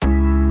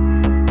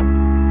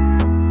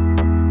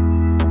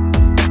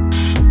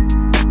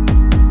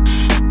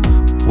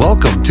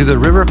to the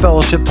River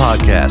Fellowship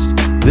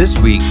Podcast. This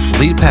week,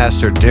 lead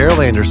pastor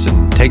Daryl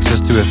Anderson takes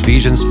us through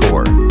Ephesians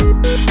 4.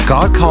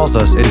 God calls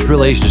us into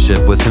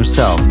relationship with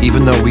himself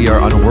even though we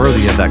are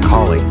unworthy of that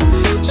calling.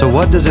 So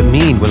what does it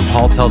mean when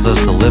Paul tells us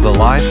to live a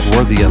life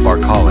worthy of our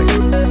calling?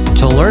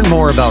 To learn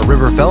more about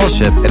River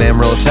Fellowship in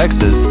Amarillo,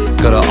 Texas,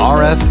 go to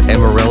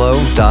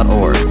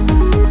rfamarillo.org.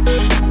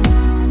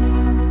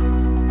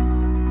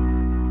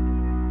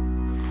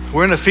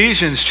 We're in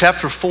Ephesians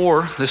chapter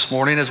 4 this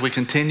morning as we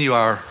continue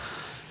our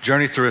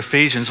journey through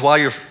Ephesians. While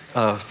you're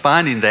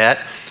finding that,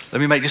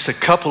 let me make just a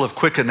couple of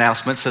quick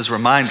announcements as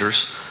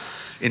reminders.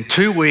 In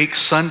 2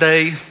 weeks,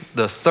 Sunday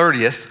the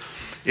 30th,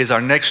 is our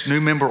next new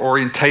member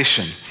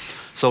orientation.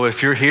 So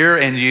if you're here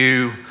and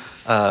you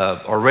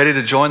are ready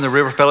to join the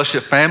River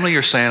Fellowship family,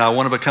 you're saying, I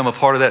want to become a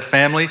part of that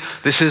family,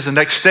 this is the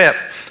next step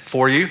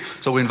for you.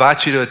 So we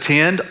invite you to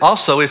attend.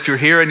 Also, if you're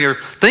here and you're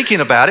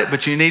thinking about it,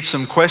 but you need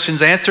some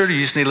questions answered,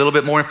 you just need a little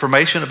bit more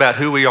information about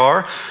who we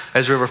are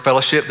as River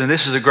Fellowship, then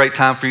this is a great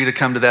time for you to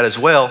come to that as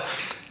well.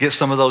 Get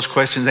some of those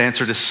questions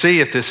answered to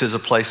see if this is a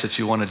place that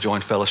you want to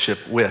join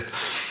fellowship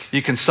with.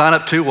 You can sign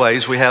up 2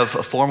 ways. We have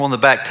a form on the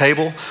back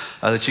table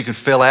that you can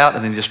fill out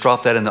and then just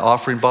drop that in the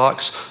offering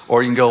box,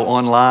 or you can go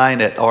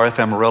online at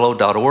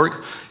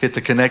rfamarillo.org, hit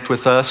the Connect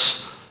with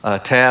Us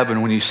tab,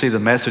 and when you see the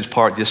message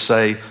part, just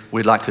say,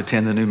 we'd like to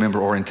attend the new member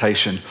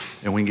orientation,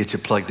 and we can get you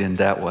plugged in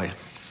that way.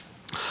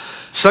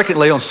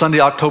 Secondly, on Sunday,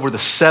 October the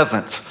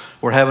 7th,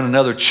 we're having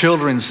another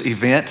children's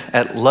event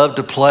at Love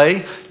to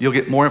Play. You'll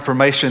get more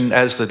information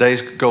as the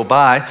days go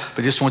by,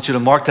 but just want you to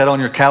mark that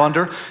on your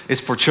calendar.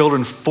 It's for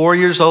children 4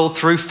 years old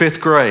through 5th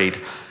grade,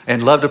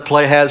 and Love to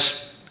Play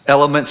has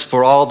elements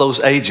for all those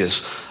ages.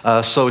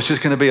 So it's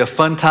just going to be a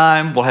fun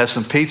time. We'll have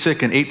some pizza,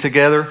 can eat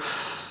together.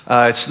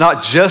 It's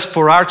not just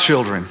for our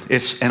children,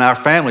 it's in our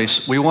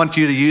families. We want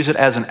you to use it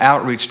as an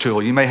outreach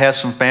tool. You may have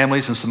some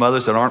families and some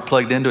others that aren't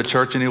plugged into a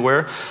church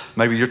anywhere.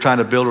 Maybe you're trying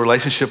to build a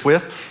relationship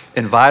with.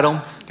 Invite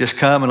them. Just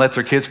come and let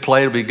their kids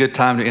play. It'll be a good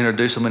time to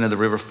introduce them into the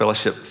River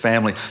Fellowship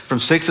family. From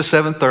 6 to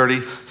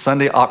 7:30,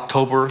 Sunday,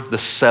 October the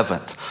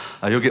 7th.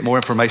 You'll get more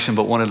information,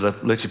 but wanted to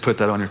let you put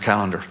that on your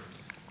calendar.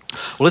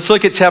 Well, let's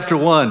look at chapter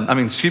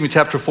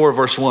 4,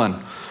 verse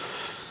 1.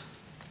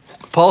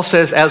 Paul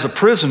says, as a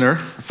prisoner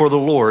for the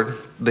Lord,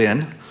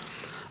 then,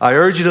 I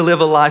urge you to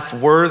live a life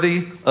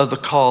worthy of the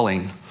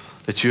calling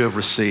that you have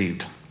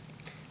received.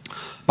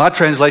 My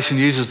translation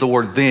uses the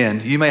word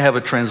then. You may have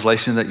a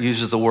translation that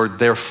uses the word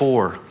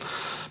therefore.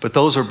 But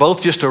those are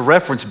both just a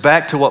reference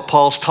back to what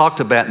Paul's talked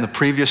about in the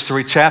previous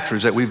 3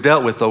 chapters that we've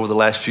dealt with over the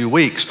last few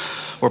weeks,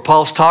 where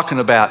Paul's talking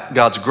about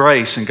God's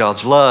grace and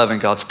God's love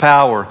and God's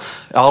power,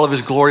 all of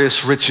his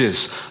glorious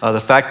riches, the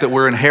fact that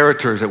we're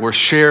inheritors, that we're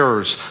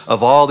sharers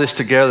of all this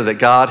together that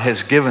God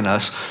has given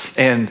us.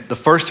 And the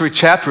first 3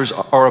 chapters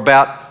are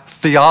about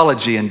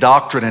theology and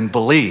doctrine and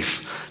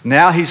belief.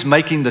 Now he's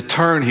making the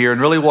turn here, and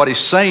really what he's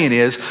saying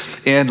is,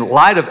 in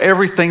light of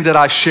everything that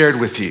I shared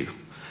with you,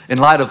 in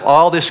light of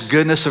all this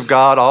goodness of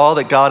God, all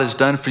that God has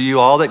done for you,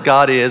 all that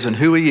God is and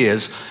who he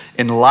is,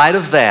 in light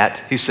of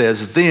that, he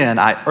says, then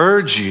I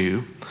urge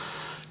you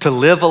to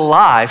live a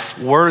life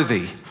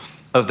worthy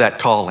of that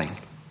calling.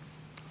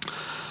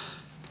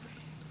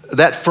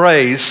 That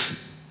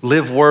phrase,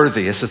 live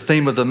worthy, is the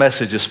theme of the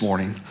message this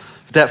morning.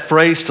 That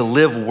phrase, to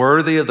live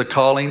worthy of the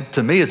calling,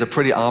 to me is a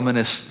pretty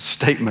ominous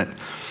statement.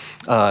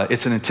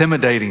 It's an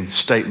intimidating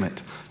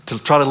statement.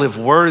 To try to live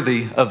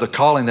worthy of the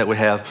calling that we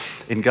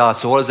have in God.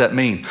 So what does that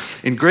mean?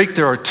 In Greek,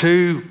 there are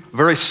 2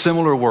 very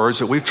similar words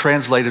that we've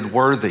translated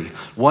worthy.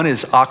 One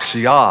is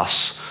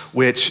axios,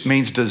 which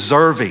means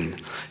deserving.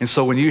 And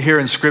so when you hear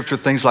in Scripture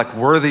things like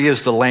worthy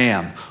is the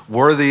Lamb,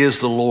 worthy is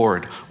the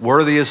Lord,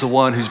 worthy is the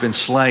one who's been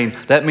slain,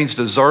 that means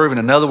deserving.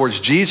 In other words,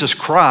 Jesus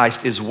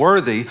Christ is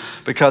worthy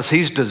because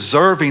he's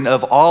deserving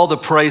of all the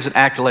praise and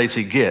accolades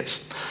he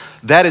gets.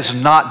 That is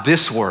not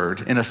this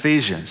word in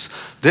Ephesians.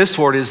 This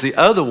word is the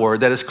other word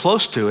that is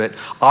close to it,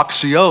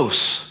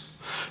 axios,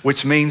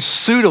 which means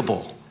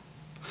suitable.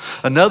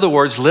 In other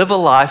words, live a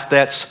life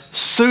that's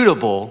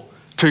suitable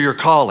to your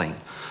calling.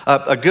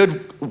 A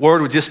good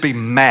word would just be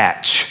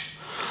match.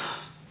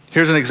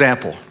 Here's an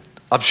example.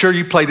 I'm sure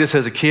you played this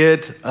as a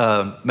kid.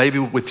 Maybe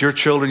with your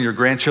children, your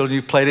grandchildren,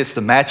 you've played it. It's the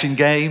matching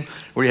game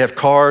where you have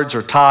cards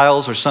or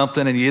tiles or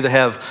something, and you either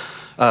have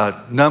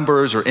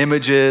numbers or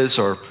images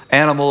or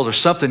animals or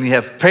something. You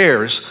have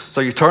pairs,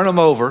 so you turn them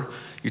over,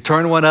 you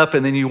turn one up,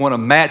 and then you want to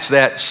match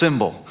that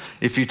symbol.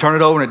 If you turn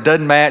it over and it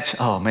doesn't match,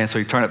 oh man, so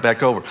you turn it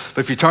back over. But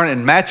if you turn it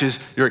and it matches,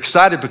 you're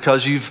excited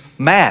because you've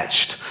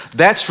matched.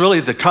 That's really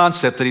the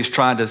concept that he's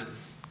trying to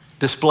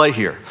display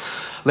here.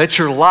 Let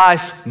your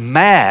life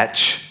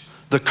match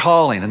the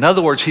calling. In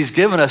other words, he's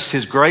given us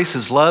his grace,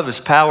 his love,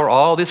 his power,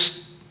 all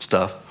this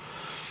stuff.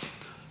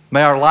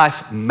 May our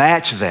life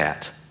match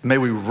that. May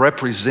we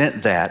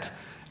represent that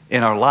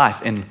in our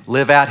life and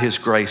live out his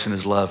grace and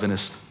his love and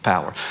his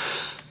power.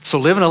 So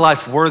living a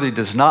life worthy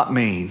does not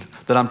mean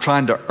that I'm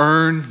trying to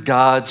earn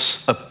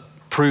God's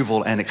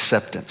approval and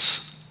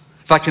acceptance.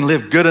 If I can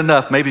live good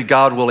enough, maybe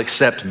God will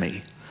accept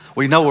me.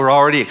 We know we're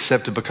already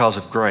accepted because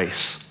of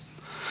grace.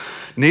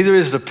 Neither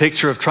is it a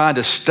picture of trying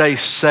to stay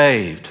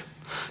saved.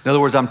 In other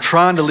words, I'm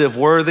trying to live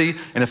worthy,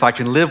 and if I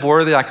can live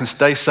worthy, I can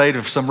stay saved.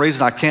 If for some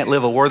reason I can't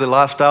live a worthy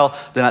lifestyle,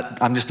 then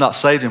I'm just not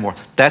saved anymore.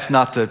 That's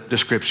not the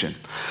description.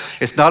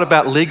 It's not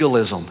about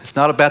legalism. It's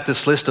not about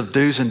this list of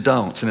do's and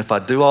don'ts. And if I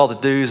do all the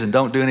do's and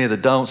don't do any of the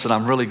don'ts, then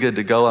I'm really good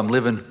to go. I'm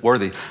living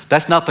worthy.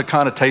 That's not the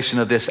connotation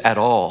of this at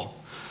all.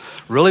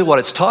 Really what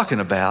it's talking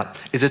about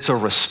is it's a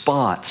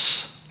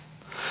response.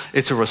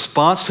 It's a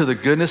response to the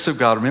goodness of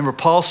God. Remember,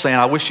 Paul's saying,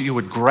 I wish you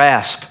would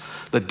grasp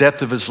the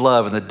depth of his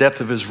love and the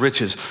depth of his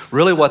riches.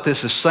 Really what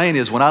this is saying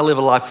is when I live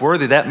a life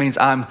worthy, that means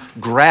I'm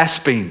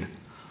grasping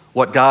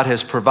what God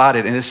has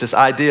provided. And it's this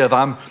idea of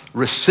I'm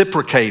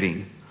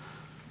reciprocating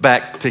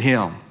back to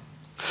him.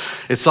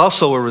 It's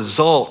also a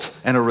result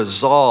and a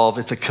resolve.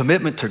 It's a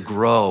commitment to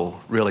grow,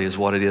 really is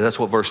what it is. That's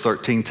what verse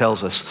 13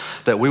 tells us,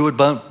 that we would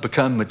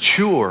become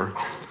mature,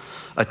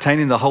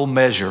 attaining the whole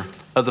measure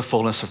of the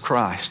fullness of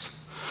Christ.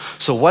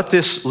 So what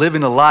this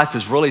living a life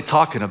is really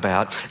talking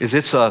about is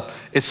it's a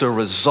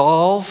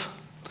resolve,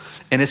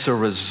 and it's a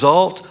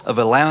result of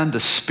allowing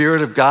the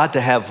Spirit of God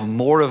to have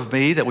more of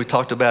me that we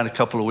talked about a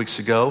couple of weeks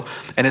ago.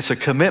 And it's a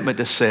commitment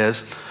that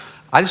says,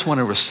 I just want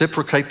to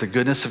reciprocate the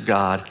goodness of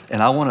God,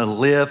 and I want to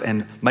live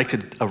and make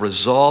a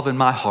resolve in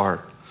my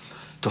heart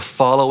to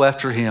follow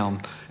after him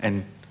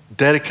and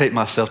dedicate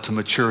myself to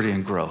maturity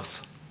and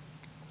growth.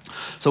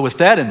 So with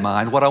that in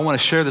mind, what I want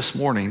to share this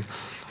morning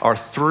are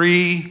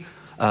three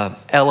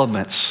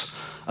elements,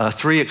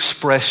 three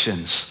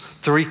expressions,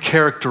 three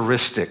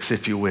characteristics,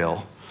 if you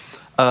will,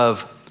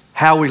 of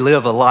how we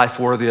live a life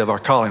worthy of our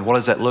calling. What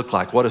does that look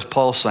like? What is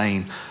Paul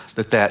saying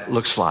that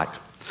looks like?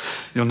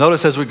 You'll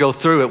notice as we go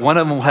through it, one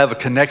of them will have a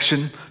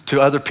connection to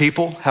other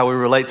people, how we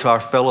relate to our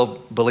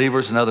fellow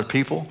believers and other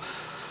people.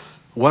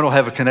 One will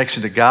have a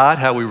connection to God,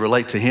 how we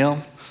relate to him.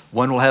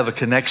 One will have a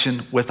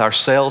connection with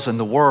ourselves and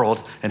the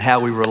world and how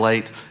we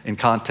relate in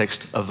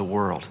context of the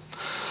world.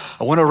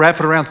 I want to wrap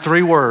it around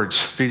three words.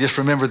 If you just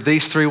remember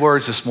these three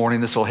words this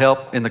morning, this will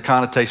help in the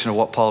connotation of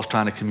what Paul's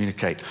trying to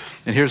communicate.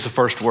 And here's the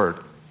first word: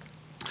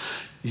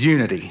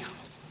 unity.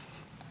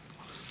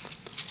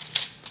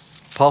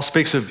 Paul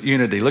speaks of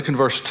unity. Look in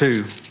verse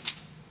 2.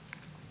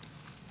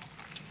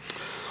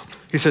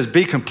 He says,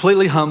 be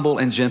completely humble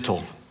and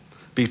gentle.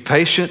 Be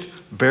patient,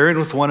 bearing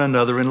with one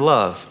another in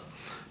love.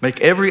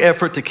 Make every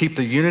effort to keep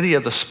the unity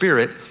of the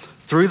Spirit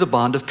through the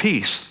bond of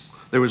peace.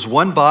 There was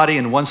one body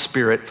and one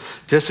Spirit,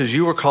 just as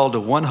you were called to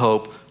one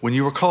hope when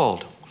you were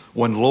called.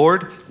 One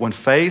Lord, one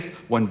faith,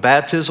 one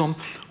baptism,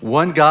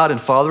 one God and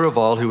Father of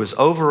all, who is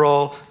over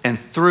all and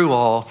through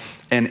all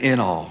and in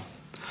all.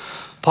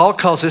 Paul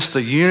calls this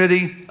the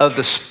unity of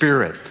the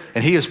Spirit.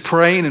 And he is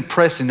praying and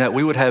pressing that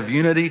we would have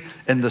unity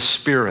in the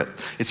Spirit.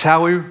 It's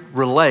how we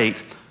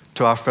relate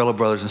to our fellow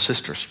brothers and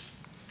sisters.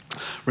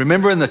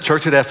 Remember in the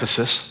church at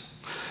Ephesus,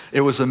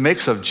 it was a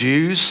mix of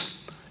Jews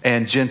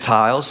and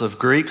Gentiles, of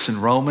Greeks and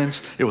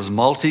Romans. It was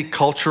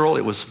multicultural.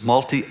 It was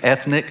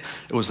multi-ethnic.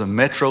 It was a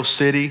metro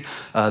city.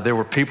 There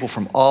were people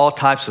from all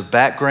types of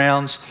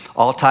backgrounds,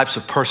 all types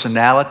of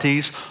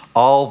personalities,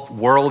 all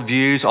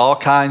worldviews, all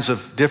kinds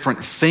of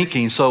different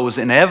thinking. So it was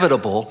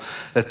inevitable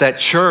that that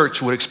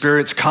church would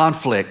experience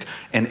conflict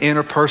and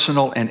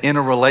interpersonal and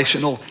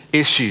interrelational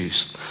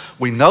issues.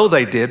 We know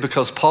they did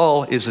because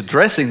Paul is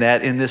addressing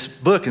that in this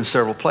book in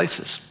several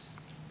places.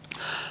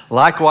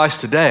 Likewise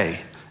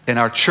today, in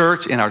our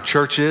church, in our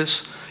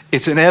churches,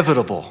 it's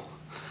inevitable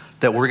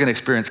that we're going to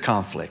experience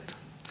conflict.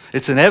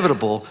 It's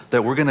inevitable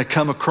that we're going to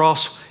come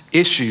across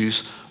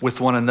issues with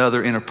one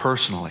another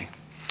interpersonally.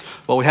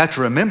 What we have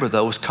to remember,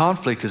 though, is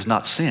conflict is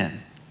not sin.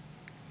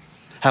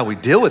 How we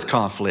deal with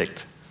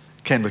conflict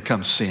can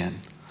become sin.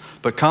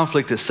 But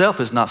conflict itself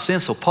is not sin.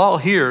 So Paul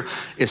here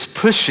is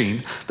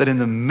pushing that in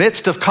the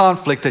midst of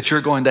conflict that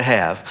you're going to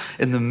have,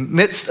 in the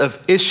midst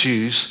of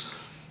issues,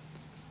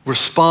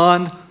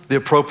 respond the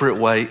appropriate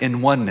way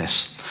in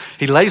oneness.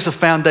 He lays the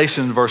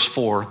foundation in verse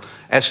 4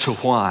 as to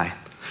why.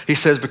 He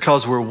says,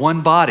 because we're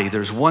one body,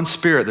 there's one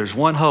Spirit, there's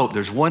one hope,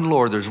 there's one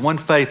Lord, there's one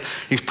faith.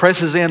 He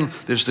presses in,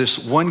 there's this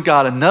one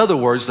God. In other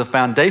words, the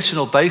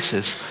foundational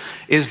basis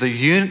is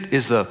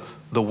the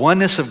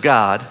oneness of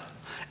God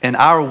and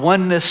our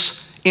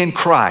oneness in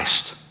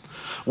Christ.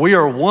 We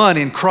are one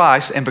in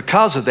Christ, and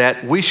because of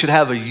that, we should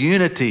have a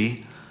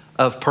unity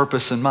of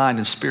purpose and mind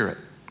and spirit.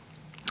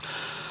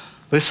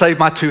 Let's say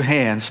my two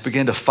hands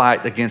begin to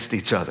fight against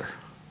each other.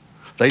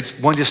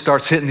 One just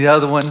starts hitting the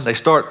other one. They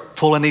start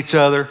pulling each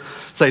other.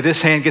 Say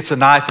this hand gets a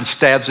knife and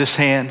stabs this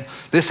hand.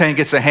 This hand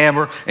gets a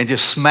hammer and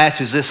just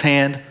smashes this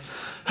hand.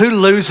 Who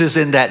loses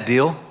in that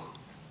deal?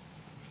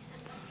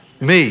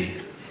 Me.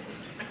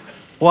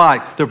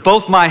 Why? They're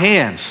both my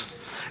hands.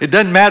 It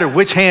doesn't matter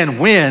which hand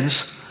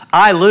wins.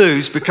 I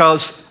lose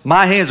because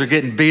my hands are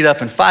getting beat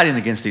up and fighting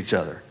against each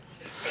other.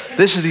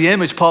 This is the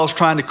image Paul's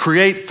trying to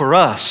create for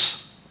us.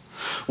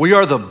 We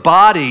are the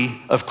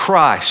body of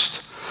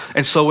Christ.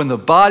 And so when the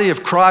body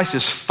of Christ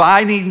is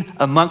fighting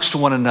amongst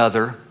one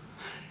another,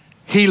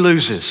 he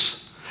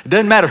loses. It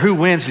doesn't matter who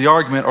wins the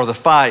argument or the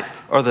fight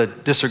or the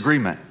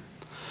disagreement.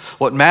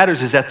 What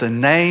matters is that the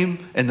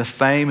name and the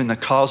fame and the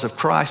cause of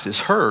Christ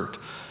is heard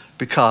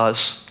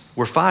because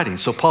we're fighting.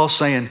 So Paul's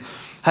saying,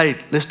 hey,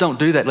 let's don't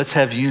do that. Let's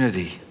have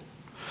unity.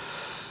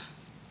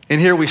 And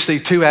here we see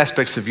two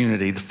aspects of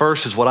unity. The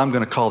first is what I'm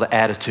going to call the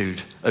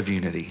attitude of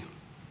unity.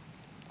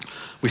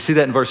 We see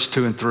that in verses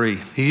 2 and 3.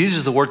 He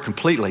uses the word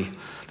completely.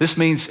 This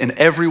means in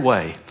every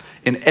way,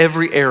 in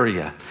every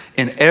area,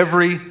 in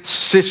every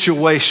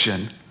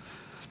situation,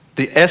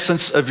 the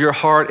essence of your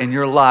heart and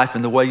your life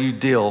and the way you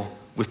deal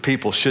with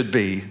people should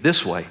be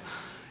this way: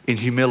 in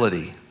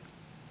humility,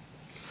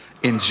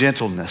 in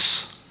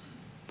gentleness,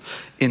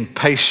 in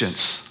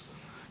patience.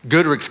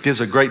 Goodrich gives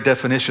a great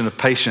definition of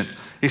patient.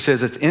 He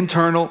says it's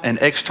internal and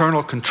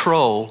external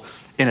control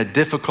in a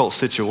difficult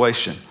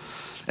situation.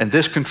 And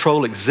this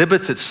control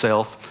exhibits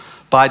itself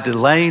by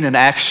delaying an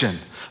action.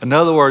 In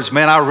other words,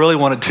 man, I really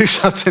want to do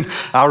something.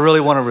 I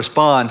really want to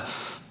respond,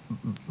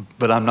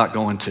 but I'm not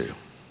going to.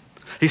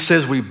 He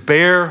says we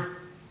bear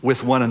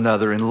with one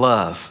another in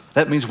love.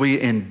 That means we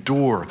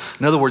endure.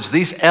 In other words,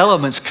 these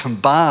elements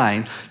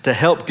combine to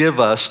help give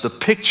us the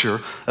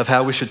picture of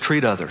how we should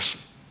treat others.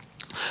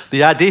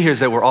 The idea here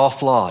is that we're all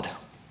flawed.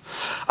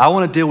 I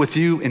want to deal with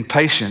you in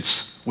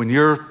patience when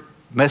you're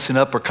messing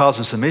up or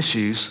causing some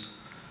issues,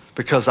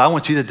 because I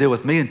want you to deal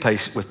with me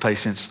with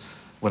patience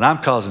when I'm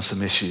causing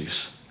some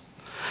issues.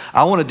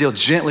 I want to deal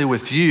gently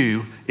with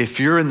you if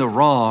you're in the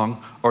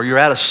wrong or you're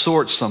out of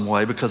sorts some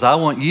way, because I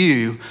want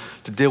you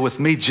to deal with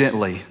me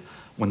gently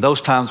when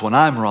those times when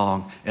I'm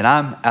wrong and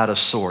I'm out of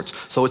sorts.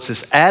 So it's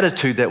this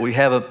attitude that we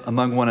have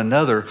among one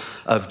another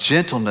of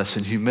gentleness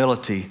and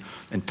humility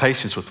and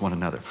patience with one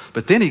another.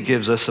 But then he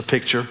gives us a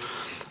picture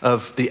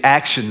of the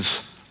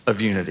actions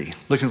of unity.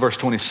 Look in verse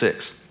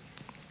 26.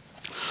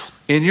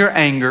 In your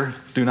anger,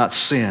 do not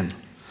sin.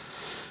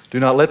 Do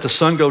not let the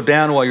sun go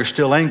down while you're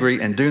still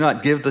angry, and do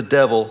not give the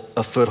devil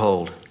a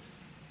foothold.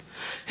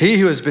 He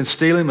who has been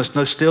stealing must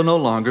steal no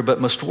longer, but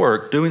must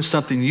work, doing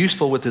something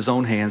useful with his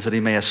own hands, that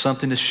he may have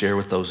something to share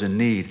with those in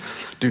need.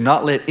 Do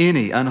not let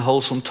any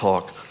unwholesome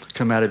talk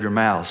come out of your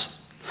mouths,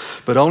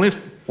 but only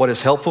what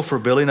is helpful for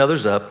building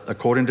others up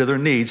according to their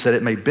needs, that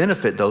it may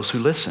benefit those who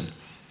listen.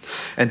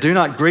 And do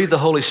not grieve the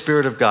Holy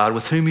Spirit of God,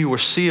 with whom you were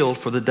sealed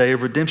for the day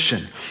of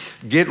redemption.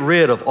 Get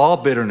rid of all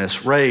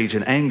bitterness, rage,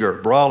 and anger,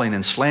 brawling,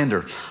 and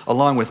slander,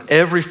 along with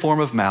every form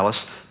of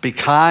malice. Be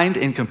kind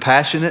and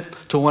compassionate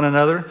to one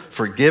another,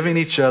 forgiving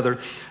each other,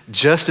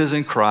 just as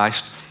in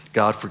Christ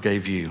God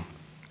forgave you.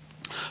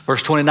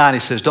 Verse 29, he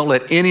says, don't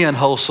let any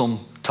unwholesome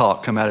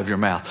talk come out of your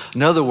mouth.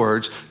 In other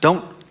words,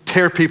 don't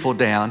tear people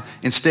down.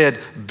 Instead,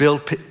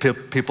 build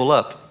people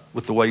up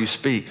with the way you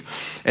speak.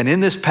 And in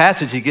this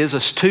passage, he gives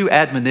us two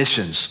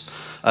admonitions,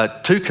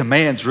 two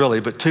commands really,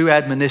 but two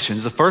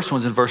admonitions. The first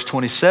one's in verse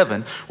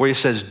 27, where he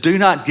says, do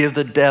not give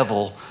the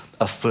devil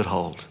a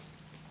foothold.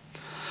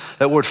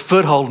 That word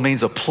foothold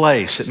means a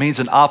place. It means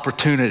an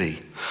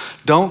opportunity.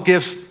 Don't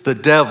give the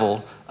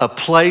devil a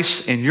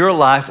place in your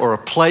life or a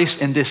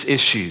place in this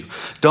issue.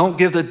 Don't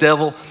give the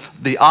devil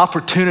the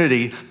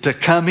opportunity to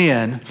come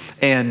in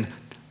and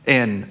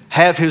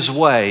have his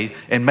way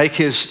and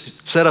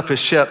set up his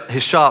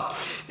shop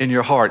in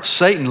your heart.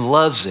 Satan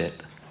loves it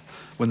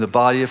when the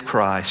body of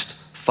Christ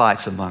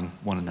fights among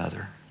one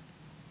another.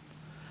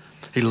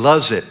 He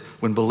loves it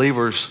when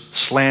believers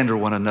slander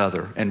one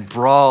another and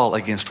brawl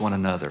against one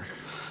another.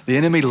 The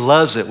enemy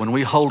loves it when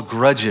we hold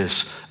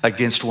grudges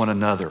against one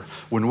another,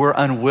 when we're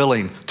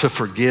unwilling to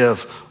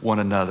forgive one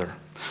another.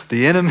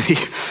 The enemy,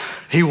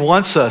 he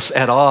wants us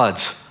at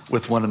odds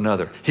with one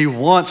another. He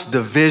wants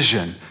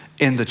division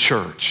in the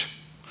church.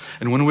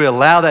 And when we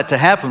allow that to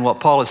happen, what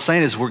Paul is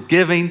saying is we're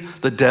giving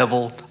the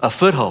devil a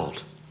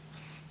foothold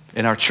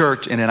in our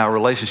church and in our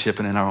relationship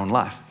and in our own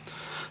life.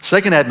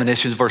 Second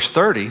admonition is verse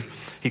 30.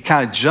 He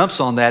kind of jumps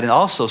on that and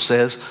also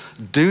says,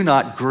 do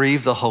not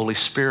grieve the Holy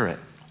Spirit.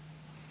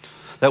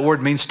 That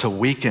word means to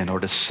weaken or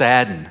to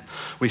sadden.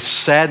 We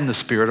sadden the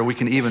Spirit, or we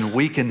can even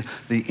weaken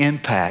the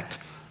impact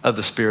of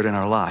the Spirit in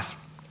our life.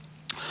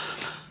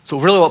 So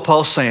really what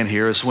Paul's saying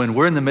here is when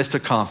we're in the midst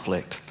of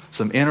conflict,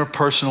 some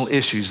interpersonal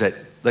issues that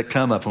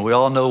come up, and we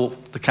all know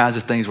the kinds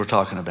of things we're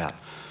talking about,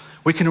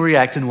 we can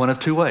react in one of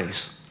two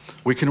ways.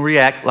 We can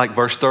react like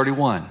verse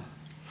 31,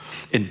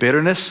 in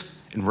bitterness,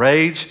 in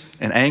rage,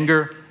 in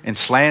anger, in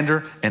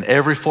slander, and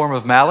every form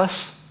of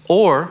malice,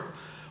 or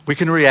we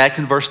can react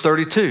in verse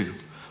 32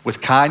 with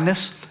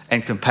kindness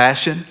and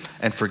compassion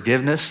and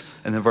forgiveness,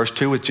 and then verse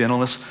 2 with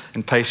gentleness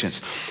and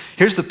patience.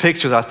 Here's the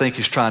picture that I think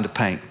he's trying to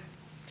paint.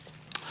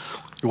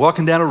 You're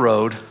walking down a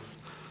road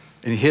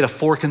and you hit a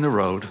fork in the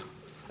road,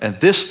 and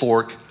this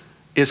fork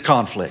is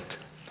conflict.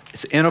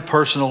 It's an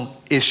interpersonal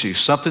issue.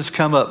 Something's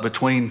come up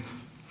between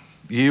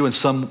you and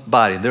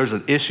somebody. There's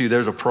an issue,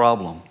 there's a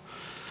problem.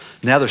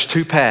 Now there's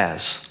two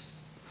paths.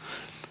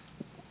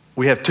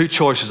 We have two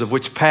choices of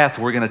which path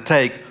we're going to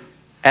take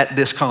at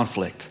this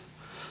conflict.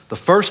 The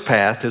first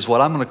path is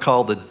what I'm going to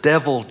call the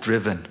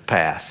devil-driven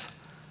path,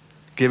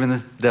 giving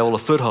the devil a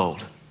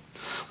foothold.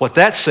 What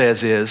that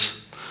says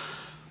is,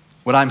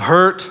 when I'm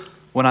hurt,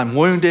 when I'm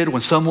wounded,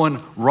 when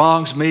someone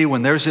wrongs me,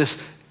 when there's this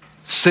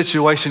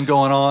situation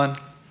going on,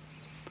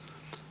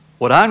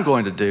 What I'm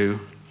going to do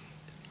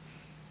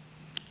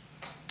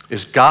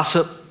is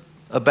gossip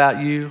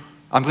about you.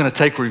 I'm going to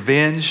take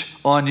revenge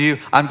on you.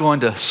 I'm going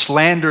to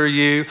slander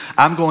you.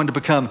 I'm going to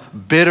become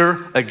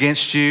bitter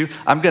against you.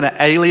 I'm going to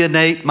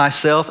alienate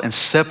myself and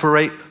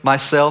separate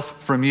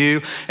myself from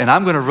you. And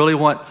I'm going to really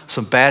want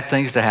some bad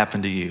things to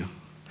happen to you.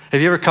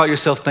 Have you ever caught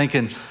yourself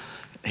thinking,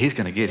 he's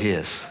going to get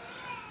his?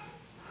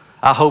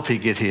 I hope he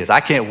gets his. I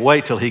can't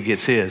wait till he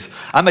gets his.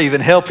 I may even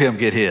help him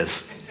get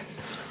his.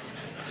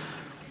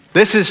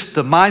 This is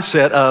the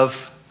mindset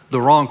of the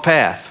wrong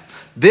path.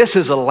 This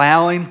is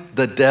allowing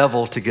the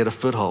devil to get a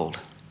foothold.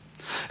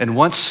 And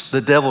once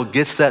the devil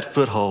gets that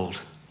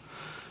foothold,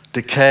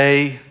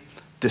 decay,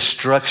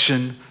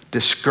 destruction,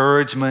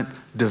 discouragement,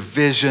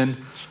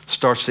 division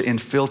starts to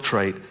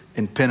infiltrate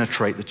and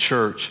penetrate the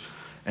church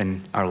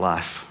and our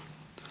life.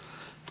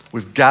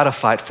 We've got to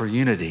fight for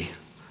unity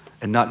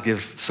and not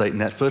give Satan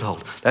that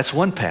foothold. That's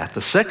one path.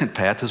 The second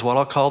path is what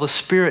I'll call the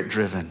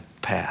spirit-driven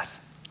path.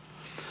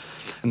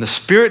 And the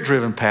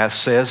spirit-driven path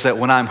says that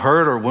when I'm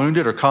hurt or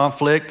wounded or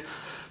conflict,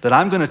 that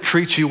I'm going to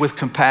treat you with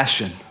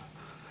compassion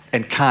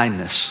and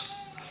kindness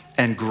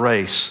and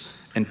grace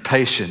and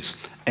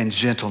patience and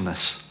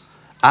gentleness.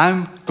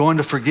 I'm going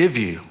to forgive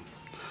you.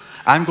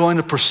 I'm going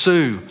to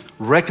pursue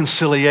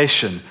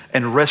reconciliation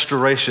and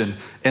restoration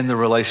in the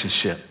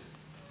relationship.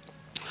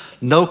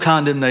 No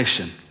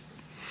condemnation.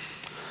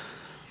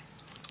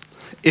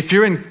 If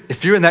you're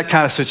in that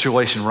kind of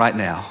situation right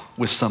now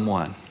with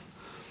someone,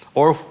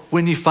 or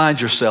when you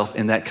find yourself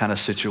in that kind of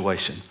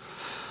situation,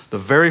 the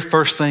very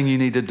first thing you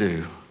need to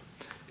do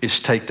is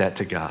take that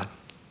to God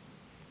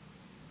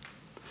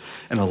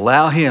and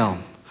allow him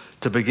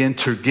to begin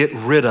to get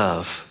rid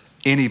of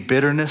any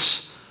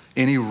bitterness,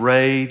 any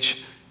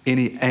rage,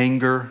 any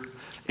anger,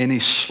 any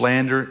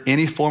slander,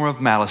 any form of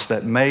malice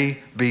that may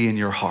be in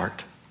your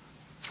heart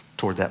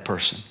toward that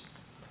person.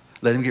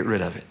 Let him get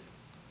rid of it.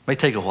 It may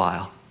take a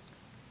while.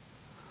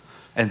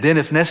 And then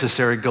if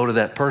necessary, go to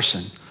that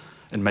person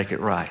and make it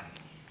right.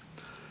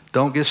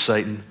 Don't give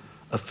Satan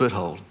a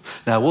foothold.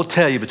 Now, we'll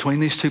tell you, between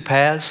these two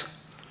paths,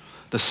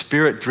 the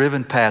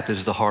spirit-driven path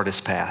is the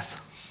hardest path.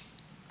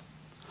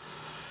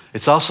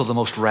 It's also the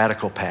most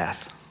radical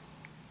path.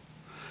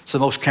 It's the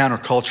most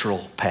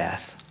countercultural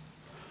path.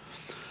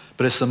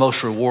 But it's the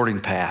most rewarding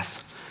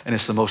path, and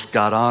it's the most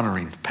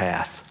God-honoring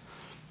path.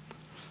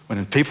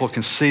 When people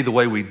can see the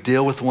way we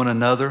deal with one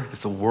another,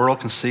 if the world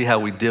can see how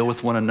we deal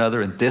with one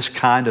another in this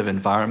kind of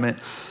environment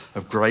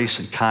of grace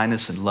and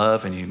kindness and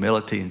love and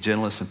humility and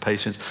gentleness and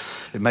patience,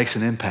 it makes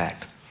an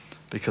impact,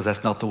 because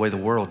that's not the way the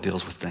world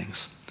deals with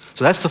things.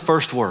 So that's the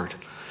first word.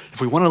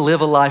 If we want to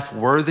live a life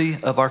worthy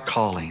of our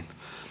calling,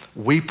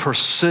 we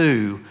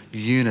pursue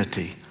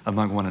unity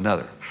among one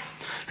another.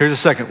 Here's the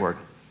second word.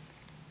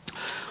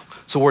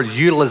 It's the word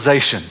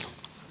utilization.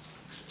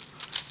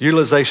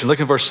 Utilization. Look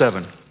in verse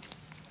 7.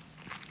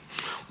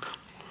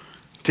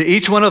 To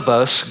each one of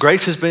us,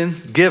 grace has been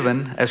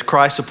given as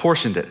Christ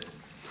apportioned it.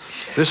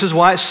 This is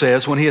why it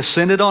says, when he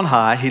ascended on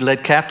high, he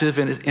led captive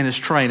in his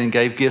train and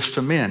gave gifts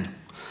to men.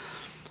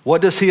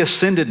 What does he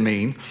ascended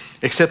mean,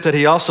 except that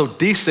he also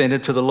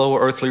descended to the lower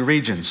earthly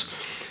regions?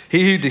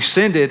 He who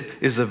descended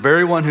is the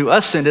very one who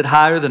ascended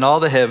higher than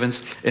all the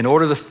heavens in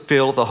order to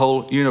fill the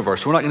whole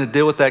universe. We're not going to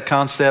deal with that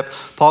concept.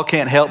 Paul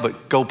can't help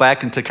but go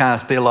back into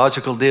kind of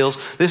theological deals.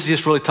 This is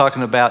just really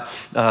talking about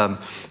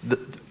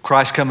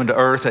Christ coming to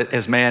earth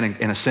as man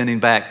and ascending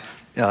back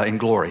in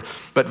glory.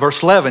 But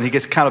verse 11, he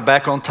gets kind of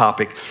back on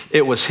topic.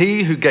 It was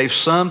he who gave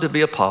some to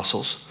be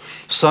apostles,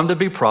 some to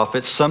be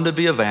prophets, some to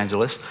be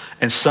evangelists,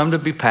 and some to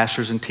be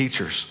pastors and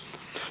teachers,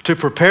 to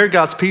prepare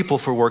God's people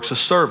for works of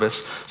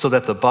service so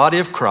that the body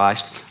of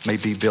Christ may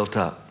be built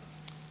up.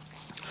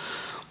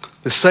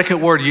 The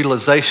second word,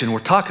 utilization, we're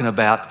talking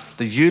about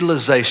the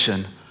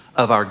utilization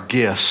of our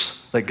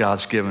gifts that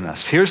God's given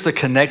us. Here's the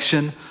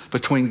connection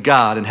between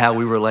God and how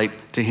we relate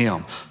to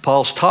him.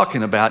 Paul's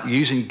talking about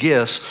using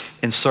gifts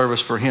in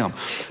service for him.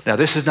 Now,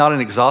 this is not an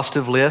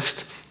exhaustive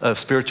list of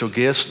spiritual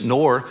gifts,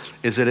 nor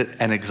is it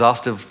an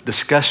exhaustive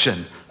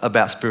discussion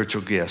about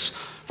spiritual gifts.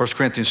 1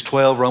 Corinthians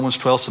 12, Romans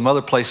 12, some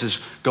other places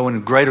go into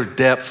greater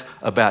depth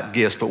about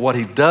gifts. But what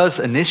he does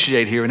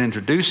initiate here and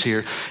introduce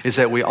here is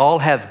that we all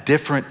have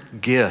different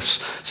gifts.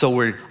 So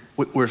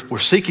we're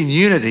seeking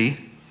unity,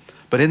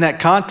 but in that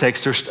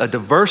context, there's a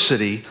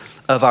diversity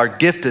of our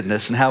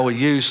giftedness and how we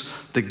use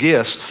the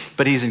gifts.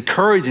 But he's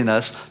encouraging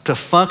us to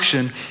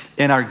function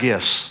in our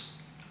gifts.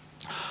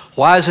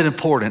 Why is it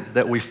important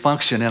that we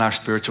function in our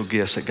spiritual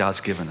gifts that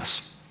God's given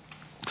us?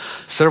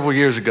 Several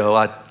years ago,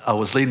 I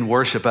was leading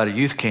worship at a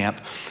youth camp,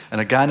 and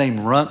a guy named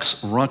Runks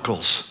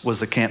Runkles was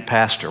the camp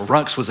pastor.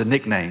 Runks was a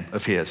nickname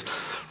of his.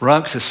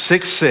 Runks is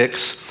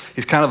 6'6".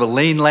 He's kind of a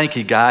lean,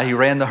 lanky guy. He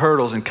ran the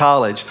hurdles in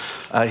college.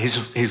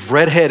 He's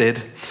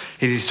redheaded.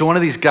 He's one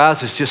of these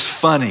guys that's just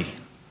funny.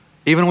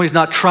 Even when he's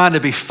not trying to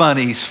be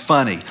funny, he's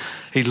funny.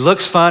 He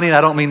looks funny, and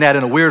I don't mean that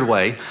in a weird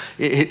way.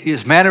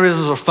 His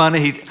mannerisms are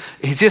funny.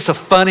 He's just a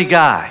funny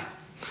guy.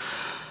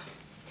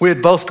 We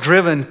had both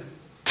driven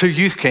to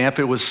youth camp.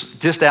 It was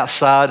just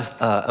outside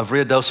of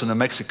Ruidoso, New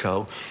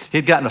Mexico.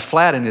 He'd gotten a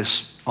flat on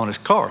his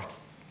car.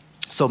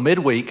 So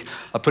midweek,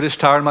 I put his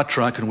tire in my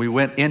trunk and we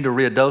went into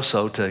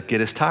Ruidoso to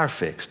get his tire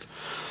fixed.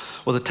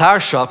 Well, the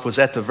tire shop was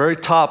at the very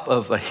top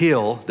of a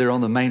hill there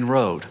on the main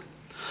road.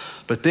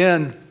 But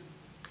then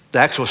the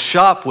actual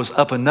shop was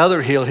up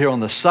another hill here on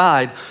the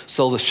side,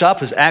 so the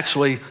shop is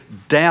actually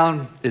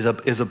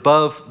is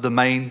above the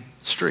main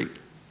street.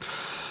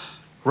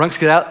 Runks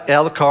get out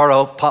of the car,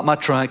 I'll pop my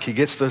trunk, he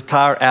gets the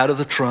tire out of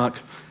the trunk,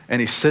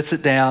 and he sits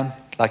it down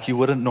like you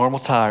would a normal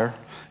tire.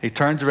 He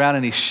turns around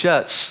and he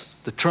shuts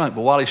the trunk,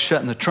 but while he's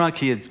shutting the trunk,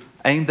 he had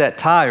aimed that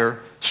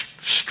tire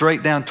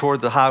straight down toward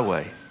the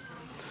highway.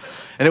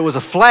 And it was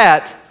a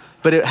flat,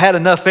 but it had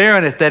enough air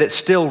in it that it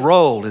still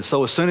rolled. And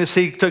so as soon as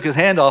he took his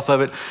hand off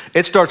of it,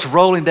 it starts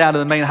rolling down to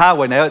the main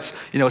highway. Now it's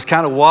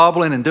kind of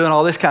wobbling and doing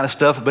all this kind of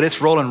stuff, but it's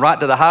rolling right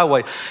to the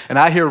highway. And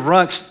I hear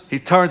Runks, he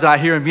turns and I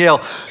hear him yell,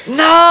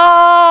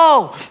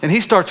 "No!" And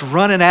he starts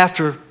running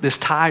after this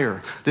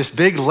tire. This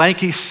big,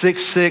 lanky,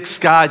 6'6"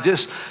 guy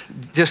just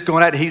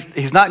going at it.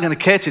 He's not going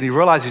to catch it. He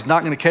realizes he's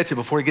not going to catch it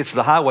before he gets to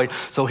the highway.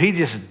 So he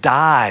just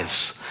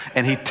dives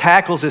and he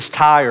tackles this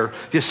tire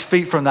just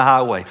feet from the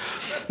highway.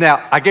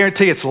 Now, I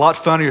guarantee it's a lot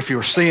funnier if you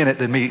were seeing it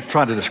than me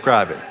trying to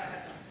describe it.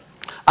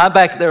 I'm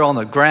back there on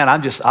the ground.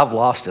 I've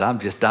lost it. I'm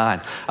just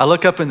dying. I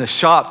look up in the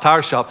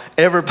tire shop.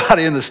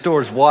 Everybody in the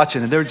store is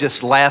watching, and they're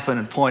just laughing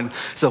and pointing.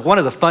 So one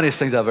of the funniest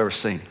things I've ever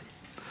seen.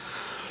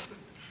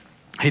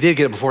 He did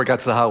get it before it got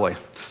to the highway.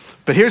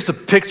 But here's the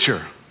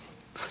picture.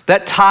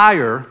 That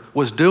tire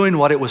was doing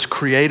what it was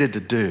created to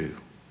do,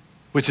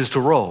 which is to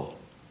roll.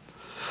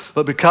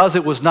 But because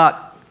it was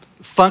not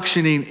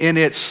functioning in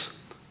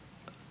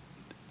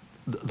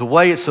the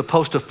way it's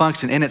supposed to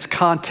function in its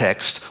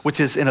context, which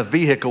is in a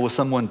vehicle with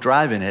someone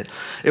driving it,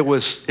 it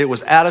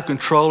was out of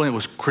control and it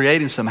was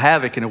creating some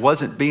havoc and it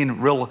wasn't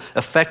being real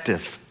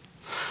effective.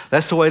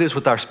 That's the way it is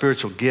with our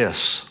spiritual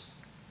gifts.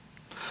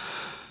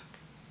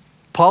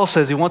 Paul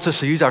says he wants us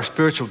to use our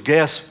spiritual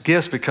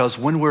gifts because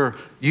when we're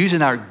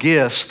using our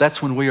gifts,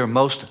 that's when we are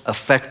most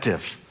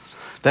effective.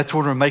 That's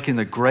when we're making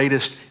the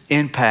greatest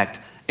impact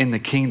in the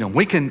kingdom.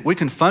 We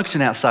can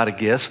function outside of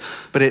gifts,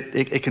 but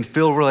it can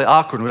feel really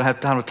awkward. We don't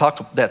have time to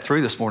talk that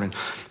through this morning.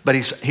 But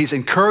he's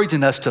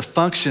encouraging us to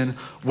function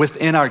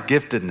within our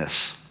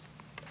giftedness.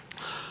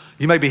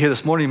 You may be here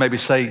this morning, you may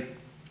say,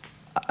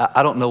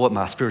 I don't know what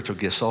my spiritual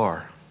gifts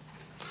are.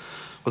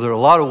 Well, there are a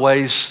lot of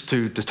ways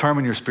to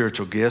determine your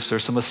spiritual gifts.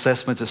 There's some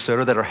assessments, et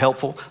cetera, that are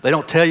helpful. They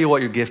don't tell you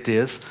what your gift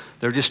is.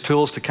 They're just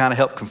tools to kind of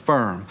help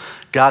confirm.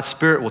 God's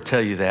Spirit will tell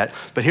you that.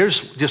 But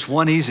here's just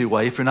one easy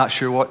way if you're not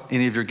sure what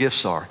any of your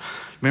gifts are.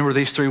 Remember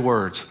these three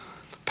words: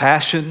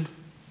 passion,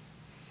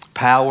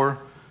 power,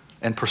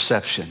 and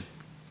perception.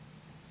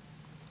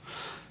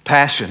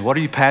 Passion. What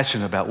are you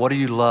passionate about? What do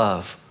you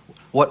love?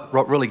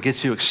 What really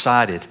gets you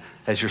excited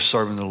as you're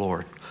serving the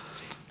Lord?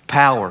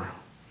 Power.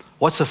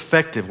 What's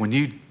effective? When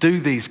you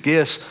do these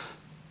gifts,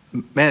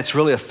 man, it's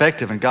really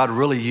effective and God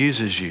really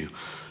uses you.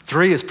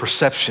 3 is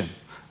perception.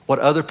 What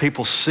other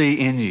people see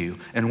in you,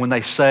 and when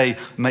they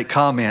make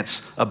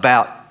comments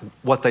about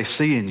what they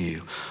see in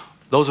you.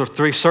 Those are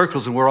 3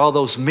 circles, and where all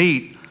those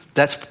meet,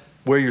 that's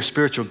where your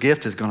spiritual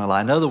gift is going to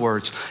lie. In other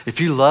words, if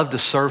you love to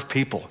serve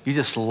people, you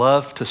just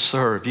love to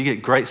serve, you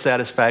get great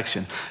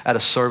satisfaction out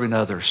of serving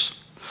others.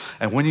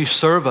 And when you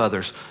serve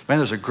others, man,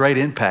 there's a great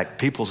impact.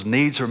 People's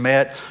needs are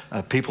met,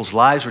 people's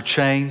lives are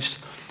changed.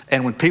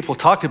 And when people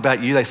talk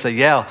about you, they say,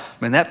 yeah,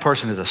 man, that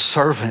person is a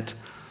servant.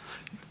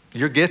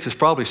 Your gift is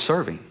probably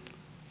serving.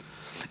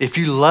 If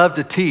you love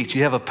to teach,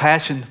 you have a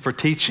passion for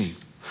teaching.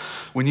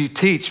 When you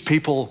teach,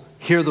 people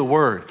hear the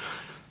word.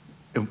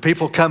 And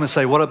people come and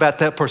say, what about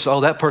that person?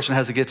 Oh, that person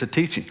has a gift of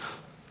teaching.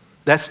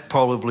 That's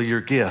probably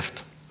your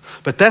gift.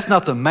 But that's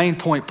not the main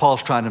point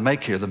Paul's trying to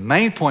make here. The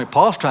main point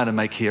Paul's trying to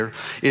make here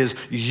is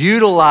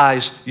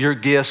utilize your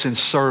gifts in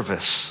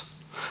service.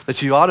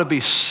 That you ought to be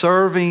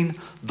serving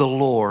the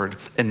Lord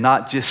and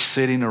not just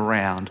sitting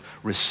around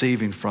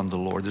receiving from the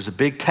Lord. There's a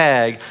big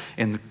tag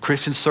in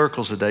Christian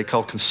circles today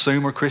called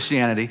consumer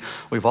Christianity.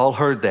 We've all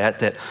heard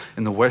that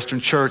in the Western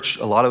church,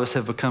 a lot of us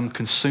have become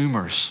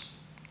consumers.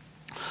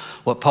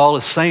 What Paul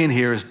is saying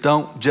here is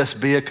don't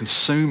just be a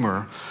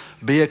consumer,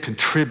 be a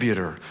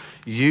contributor.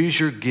 Use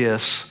your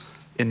gifts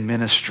in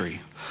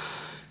ministry.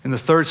 In the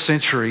 3rd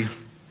century,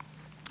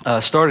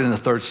 started in the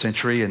 3rd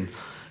century and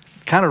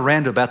kind of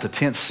ran to about the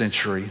 10th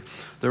century,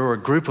 there were a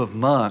group of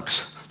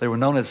monks. They were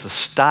known as the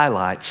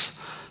Stylites.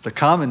 The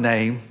common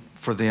name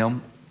for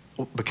them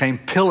became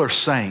pillar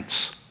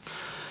saints.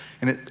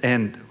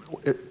 And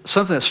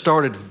something that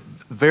started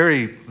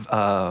very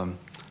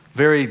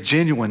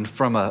genuine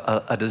from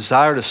a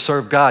desire to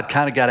serve God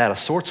kind of got out of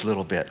sorts a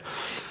little bit.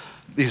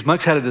 These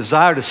monks had a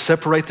desire to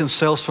separate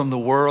themselves from the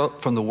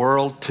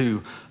world,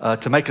 to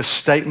make a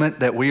statement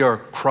that we are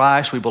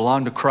Christ, we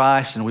belong to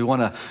Christ, and we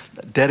want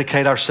to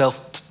dedicate ourselves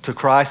to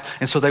Christ.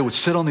 And so they would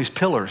sit on these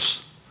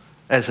pillars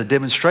as a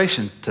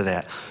demonstration to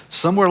that.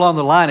 Somewhere along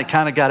the line, it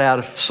kind of got out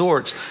of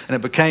sorts, and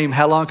it became,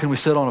 how long can we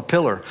sit on a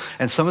pillar?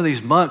 And some of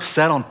these monks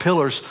sat on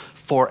pillars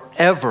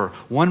forever.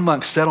 One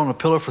monk sat on a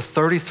pillar for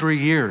 33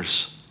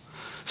 years.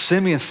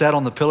 Simeon sat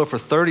on the pillar for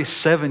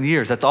 37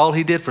 years. That's all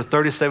he did for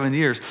 37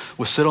 years,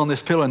 was sit on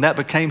this pillar, and that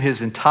became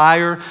his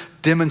entire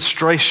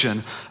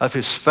demonstration of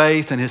his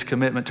faith and his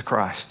commitment to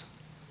Christ.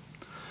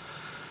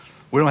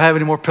 We don't have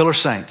any more pillar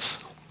saints.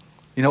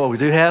 You know what we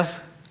do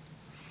have?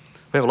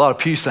 We have a lot of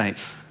pew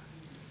saints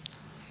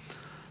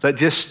that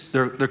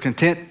they're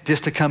content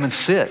just to come and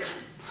sit.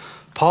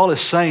 Paul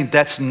is saying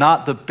that's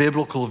not the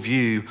biblical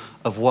view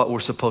of what we're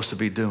supposed to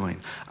be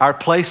doing. Our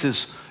place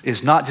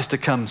is not just to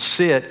come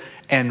sit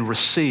and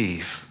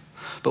receive,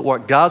 but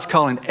what God's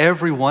calling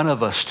every one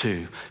of us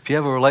to. If you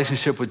have a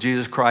relationship with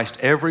Jesus Christ,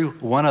 every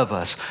one of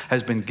us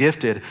has been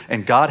gifted,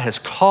 and God has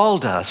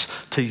called us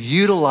to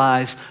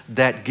utilize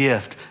that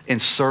gift in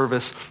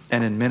service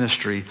and in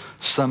ministry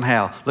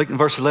somehow. Look in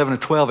verse 11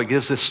 and 12, it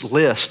gives this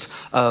list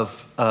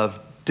of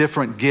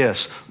different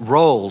gifts,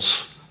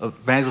 roles,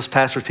 evangelist,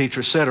 pastor,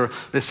 teacher, etc.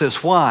 It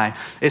says why?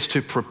 It's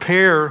to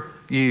prepare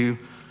you,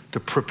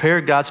 to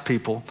prepare God's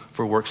people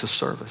for works of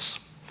service.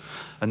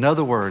 In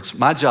other words,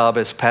 my job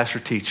as pastor,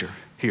 teacher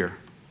here,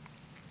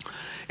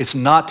 it's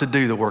not to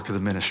do the work of the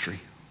ministry.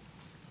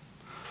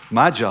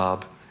 My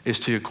job is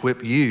to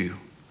equip you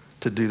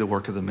to do the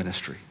work of the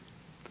ministry.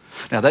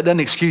 Now, that doesn't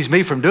excuse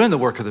me from doing the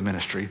work of the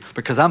ministry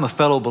because I'm a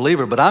fellow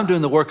believer, but I'm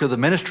doing the work of the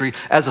ministry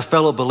as a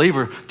fellow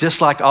believer,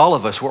 just like all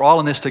of us. We're all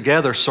in this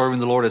together serving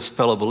the Lord as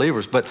fellow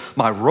believers. But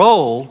my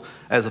role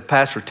as a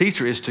pastor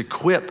teacher is to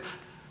equip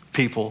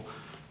people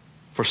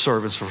for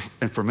service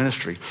and for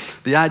ministry.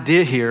 The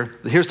idea here,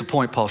 here's the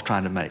point Paul's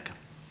trying to make.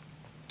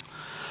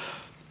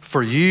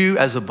 For you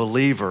as a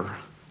believer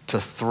to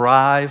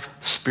thrive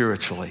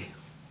spiritually,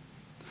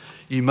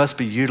 you must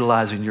be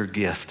utilizing your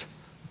gift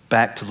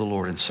back to the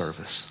Lord in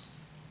service.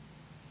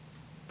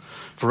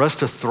 For us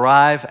to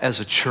thrive as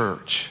a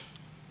church,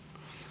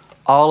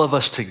 all of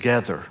us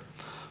together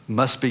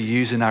must be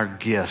using our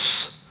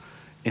gifts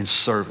in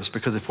service.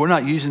 Because if we're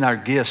not using our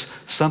gifts,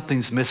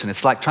 something's missing.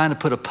 It's like trying to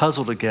put a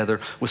puzzle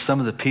together with some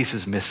of the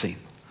pieces missing.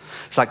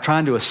 It's like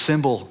trying to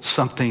assemble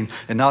something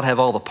and not have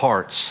all the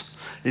parts.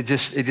 It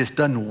just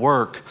doesn't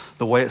work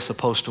the way it's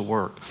supposed to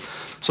work.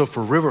 So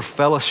for River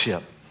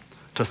Fellowship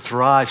to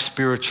thrive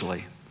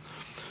spiritually,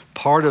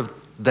 part of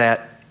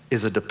that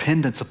is a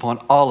dependence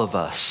upon all of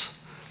us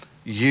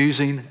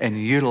using and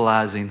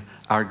utilizing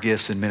our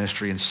gifts in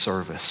ministry and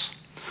service.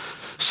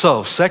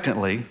 So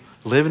secondly,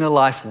 living a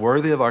life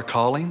worthy of our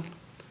calling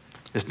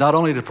is not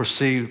only to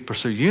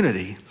pursue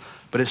unity,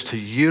 but it's to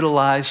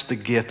utilize the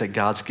gift that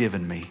God's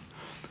given me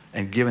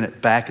and giving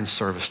it back in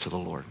service to the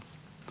Lord.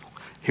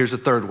 Here's the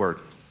third word.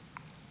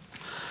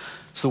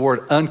 It's the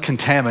word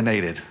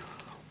uncontaminated.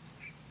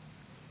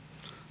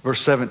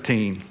 Verse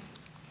 17.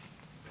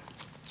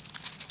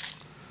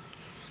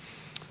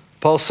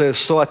 Paul says,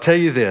 "So I tell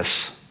you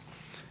this,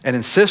 and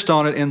insist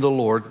on it in the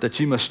Lord, that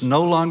you must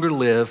no longer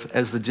live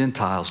as the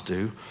Gentiles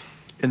do,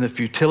 in the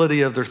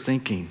futility of their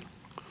thinking.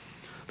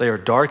 They are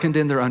darkened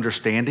in their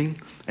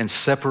understanding and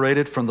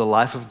separated from the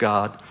life of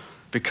God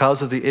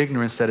because of the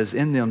ignorance that is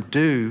in them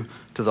due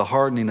to the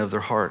hardening of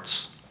their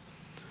hearts.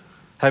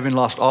 Having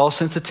lost all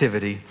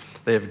sensitivity,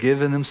 they have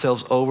given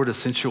themselves over to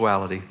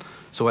sensuality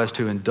so as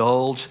to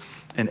indulge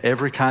in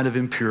every kind of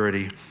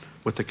impurity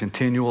with the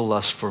continual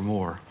lust for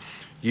more.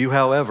 You,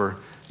 however,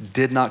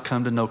 did not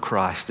come to know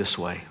Christ this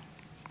way."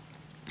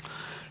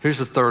 Here's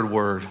the third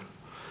word.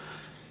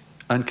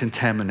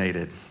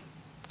 Uncontaminated.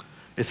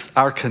 It's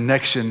our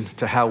connection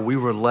to how we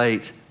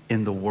relate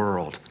in the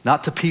world,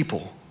 not to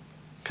people,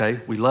 okay?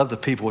 We love the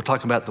people. We're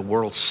talking about the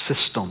world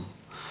system.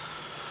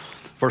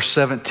 Verse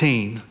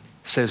 17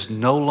 says,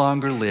 "No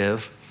longer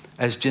live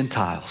as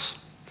Gentiles."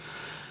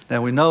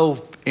 Now we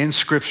know in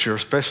Scripture,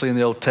 especially in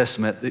the Old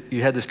Testament, that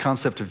you had this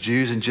concept of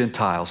Jews and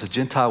Gentiles. A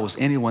Gentile was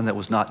anyone that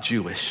was not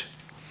Jewish.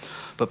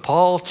 But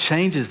Paul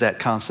changes that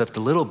concept a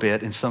little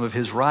bit in some of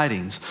his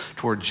writings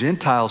to where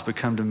Gentiles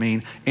become to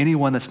mean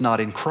anyone that's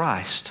not in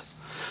Christ.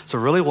 So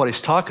really what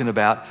he's talking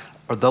about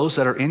are those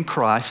that are in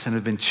Christ and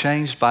have been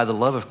changed by the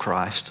love of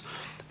Christ,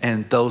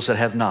 and those that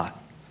have not.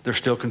 They're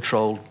still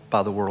controlled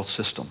by the world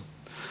system.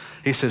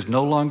 He says,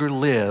 no longer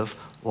live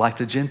like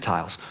the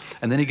Gentiles.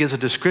 And then he gives a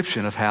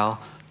description of how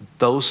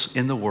those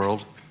in the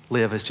world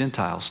live as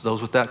Gentiles,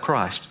 those without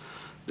Christ.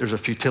 There's a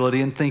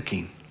futility in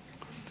thinking.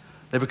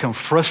 They become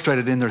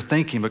frustrated in their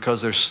thinking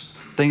because there's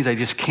things they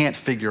just can't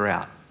figure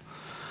out.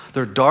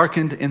 They're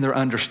darkened in their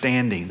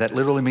understanding. That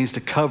literally means to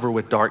cover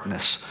with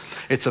darkness.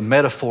 It's a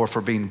metaphor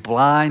for being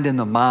blind in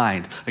the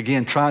mind.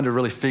 Again, trying to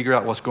really figure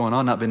out what's going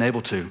on, not being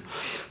able to.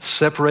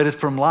 Separated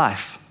from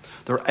life.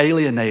 They're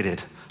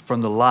alienated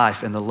from the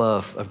life and the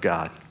love of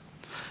God.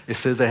 It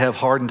says they have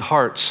hardened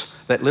hearts.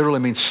 That literally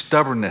means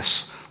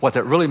stubbornness. What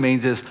that really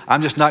means is,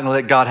 I'm just not going to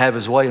let God have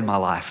his way in my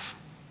life.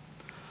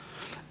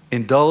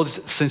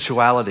 Indulged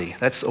sensuality.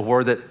 That's a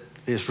word that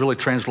is really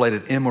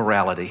translated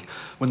immorality.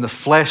 When the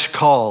flesh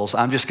calls,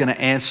 I'm just going to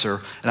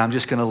answer, and I'm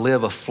just going to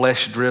live a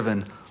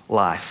flesh-driven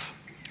life.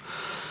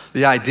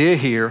 The idea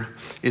here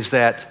is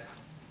that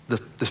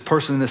this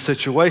person in this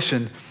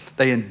situation,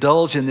 they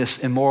indulge in this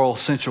immoral,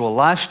 sensual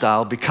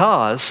lifestyle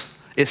because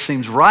it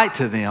seems right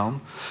to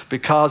them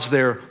because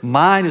their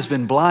mind has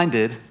been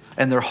blinded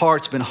and their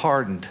heart's been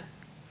hardened.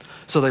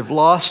 So they've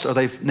lost, or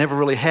they've never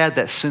really had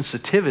that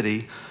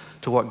sensitivity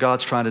to what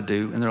God's trying to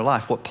do in their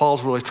life. What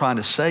Paul's really trying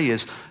to say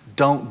is,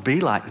 don't be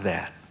like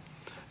that.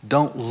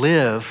 Don't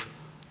live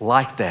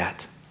like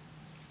that.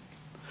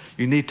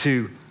 You need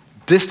to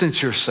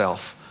distance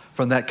yourself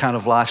from that kind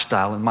of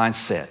lifestyle and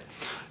mindset.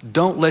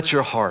 Don't let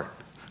your heart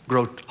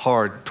grow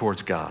hard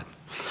towards God.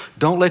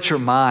 Don't let your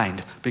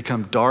mind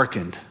become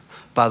darkened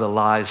by the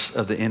lies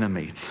of the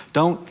enemy.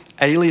 Don't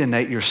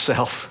alienate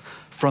yourself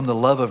from the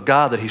love of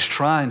God that he's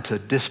trying to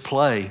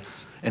display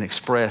and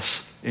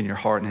express in your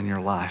heart and in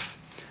your life.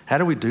 How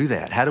do we do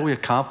that? How do we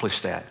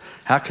accomplish that?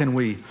 How can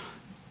we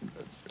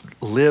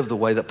live the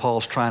way that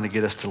Paul's trying to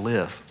get us to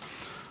live?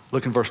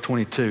 Look in verse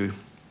 22.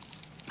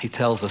 He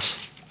tells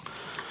us,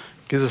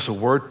 gives us a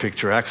word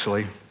picture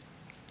actually.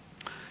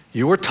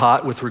 You were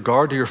taught with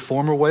regard to your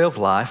former way of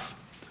life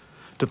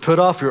to put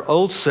off your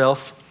old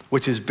self,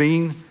 which is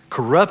being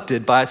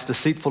corrupted by its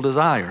deceitful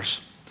desires,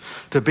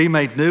 to be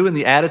made new in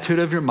the attitude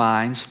of your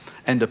minds,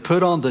 and to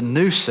put on the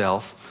new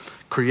self,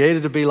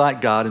 created to be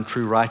like God in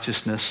true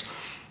righteousness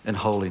and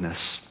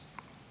holiness.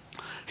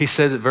 He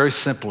says it very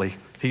simply.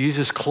 He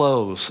uses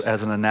clothes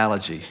as an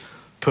analogy.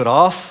 Put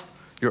off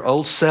your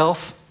old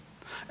self,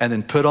 and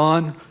then put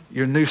on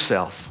your new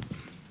self.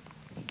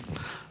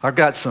 I've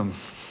got some,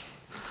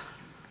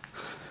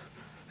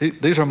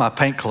 these are my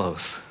paint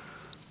clothes.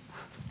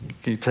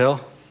 Can you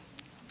tell?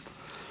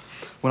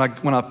 When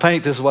I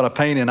paint, this is what I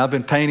paint in. I've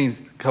been painting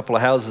a couple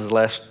of houses the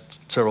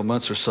last several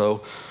months or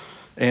so.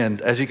 And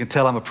as you can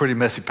tell, I'm a pretty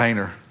messy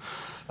painter.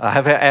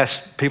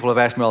 People have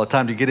asked me all the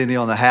time, do you get any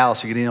on the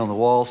house? Do you get any on the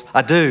walls?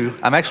 I do.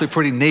 I'm actually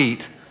pretty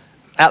neat.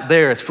 Out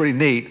there, it's pretty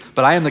neat.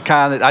 But I am the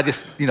kind that I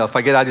just, if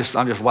I get it,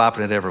 I'm just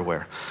wiping it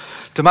everywhere.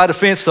 To my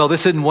defense, though,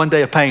 this isn't one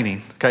day of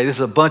painting. Okay, this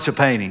is a bunch of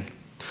painting.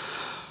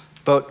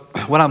 But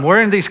when I'm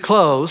wearing these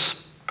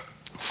clothes,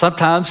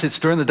 sometimes it's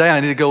during the day I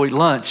need to go eat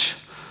lunch.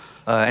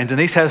 And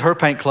Denise has her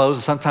paint clothes,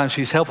 and sometimes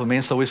she's helping me.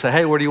 And so we say,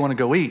 hey, where do you want to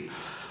go eat?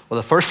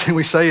 Well, the first thing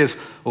we say is,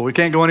 well, we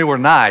can't go anywhere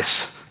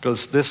nice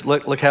because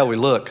look how we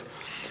look.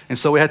 And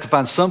so we have to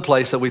find some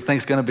place that we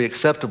think is going to be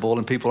acceptable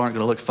and people aren't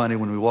going to look funny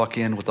when we walk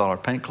in with all our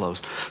paint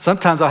clothes.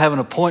 Sometimes I'll have an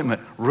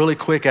appointment really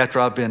quick after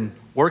I've been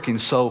working.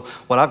 So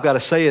what I've got to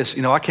say is,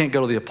 I can't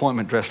go to the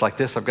appointment dressed like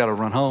this. I've got to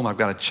run home. I've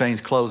got to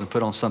change clothes and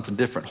put on something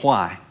different.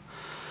 Why?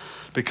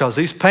 Because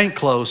these paint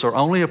clothes are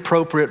only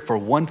appropriate for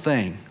one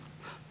thing,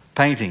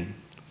 painting.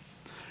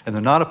 And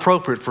they're not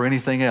appropriate for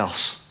anything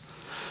else.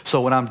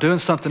 So when I'm doing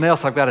something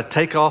else, I've got to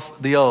take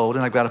off the old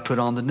and I've got to put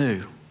on the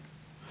new.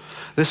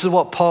 This is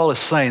what Paul is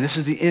saying. This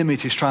is the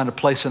image he's trying to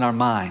place in our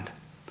mind.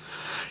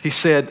 He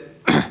said,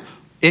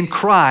 in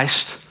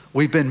Christ,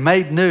 we've been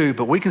made new,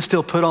 but we can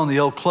still put on the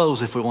old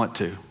clothes if we want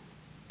to.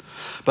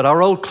 But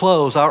our old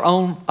clothes, our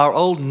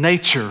old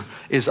nature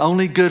is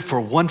only good for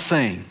one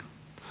thing,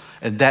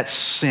 and that's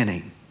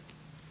sinning.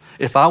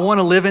 If I want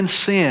to live in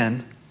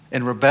sin,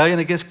 in rebellion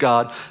against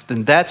God,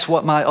 then that's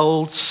what my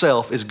old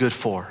self is good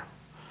for.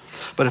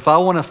 But if I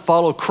want to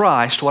follow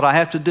Christ, what I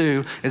have to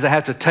do is I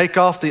have to take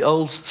off the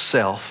old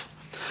self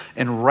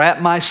and wrap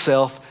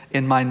myself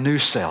in my new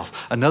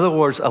self. In other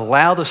words,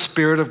 allow the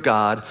Spirit of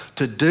God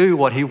to do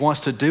what he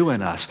wants to do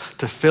in us,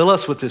 to fill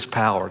us with his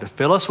power, to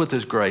fill us with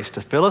his grace,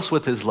 to fill us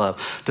with his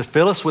love, to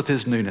fill us with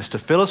his newness, to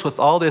fill us with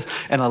all this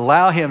and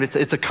allow him.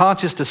 It's a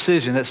conscious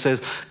decision that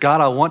says, God,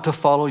 I want to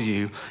follow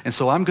you, and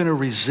so I'm going to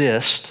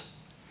resist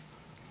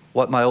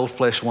what my old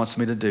flesh wants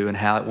me to do and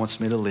how it wants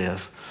me to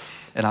live.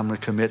 And I'm going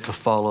to commit to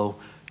follow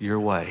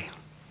your way.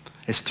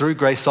 It's through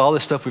grace, all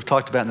this stuff we've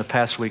talked about in the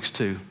past weeks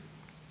too.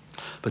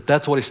 But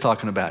that's what he's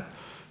talking about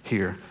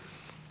here,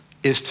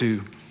 is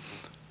to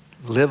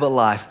live a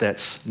life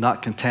that's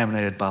not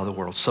contaminated by the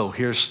world. So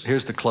here's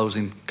the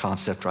closing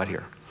concept right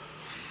here.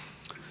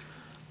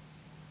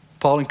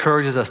 Paul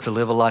encourages us to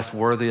live a life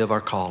worthy of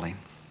our calling.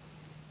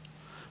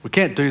 We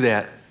can't do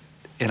that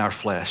in our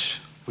flesh.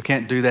 We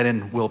can't do that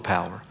in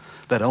willpower.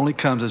 That only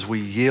comes as we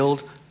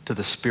yield to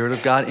the Spirit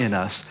of God in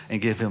us and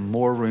give him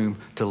more room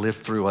to live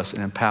through us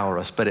and empower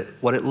us. But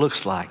what it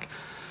looks like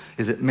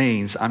is it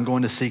means I'm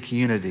going to seek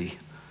unity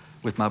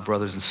with my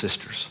brothers and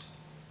sisters.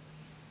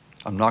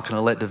 I'm not going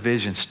to let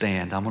division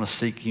stand. I'm going to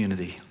seek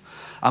unity.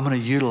 I'm going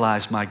to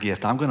utilize my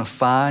gift. I'm going to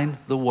find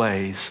the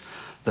ways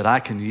that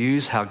I can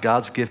use how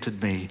God's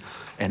gifted me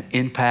and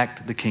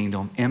impact the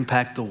kingdom,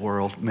 impact the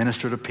world,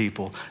 minister to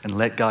people, and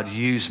let God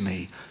use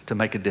me to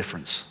make a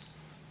difference.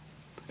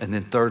 And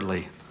then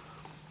thirdly,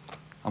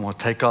 I'm going to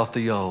take off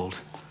the old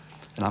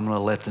and I'm going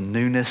to let the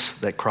newness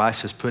that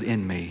Christ has put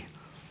in me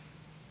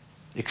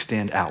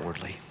extend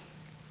outwardly.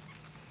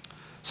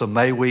 So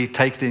may we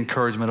take the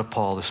encouragement of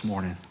Paul this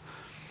morning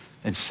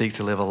and seek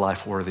to live a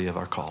life worthy of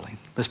our calling.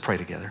 Let's pray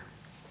together.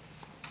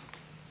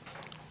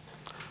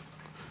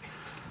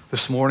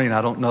 This morning,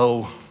 I don't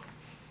know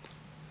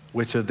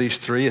which of these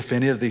three, if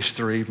any of these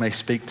three, may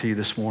speak to you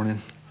this morning.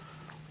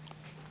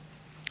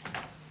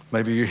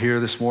 Maybe you're here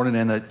this morning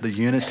and the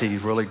unity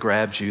really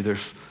grabs you.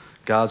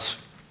 God's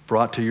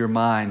brought to your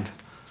mind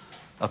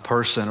a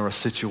person or a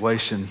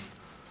situation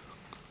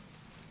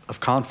of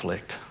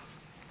conflict.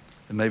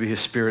 And maybe his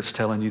Spirit's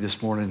telling you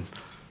this morning,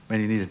 man,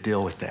 you need to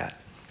deal with that.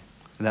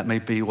 And that may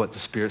be what the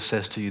Spirit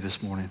says to you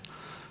this morning.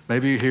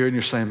 Maybe you're here and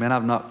you're saying, man,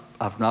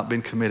 I've not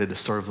been committed to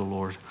serve the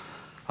Lord.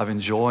 I've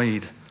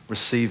enjoyed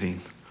receiving,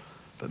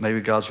 but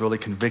maybe God's really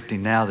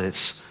convicting now that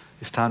it's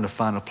time to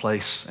find a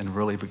place and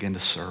really begin to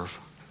serve.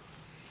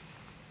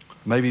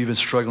 Maybe you've been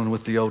struggling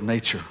with the old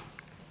nature.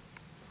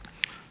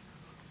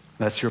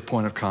 That's your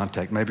point of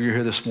contact. Maybe you're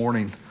here this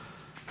morning,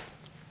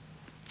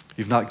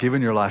 you've not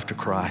given your life to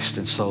Christ,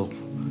 and so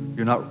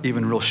you're not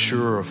even real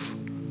sure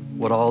of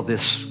what all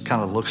this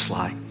kind of looks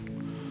like,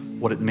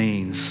 what it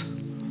means.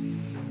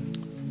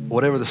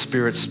 Whatever the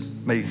Spirit's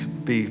may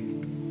be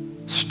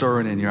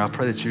stirring in you, I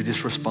pray that you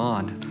just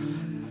respond.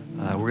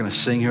 We're going to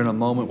sing here in a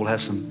moment. We'll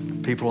have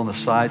some people on the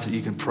sides that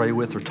you can pray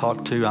with or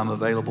talk to. I'm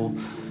available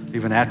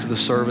even after the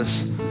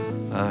service.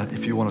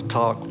 If you want to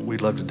talk,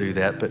 we'd love to do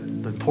that.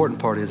 But the important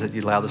part is that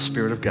you allow the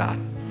Spirit of God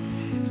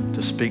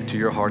to speak to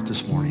your heart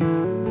this morning.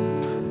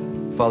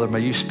 Father,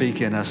 may you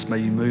speak in us. May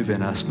you move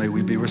in us. May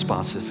we be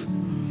responsive.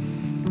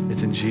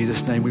 It's in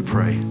Jesus' name we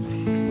pray.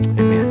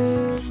 Amen.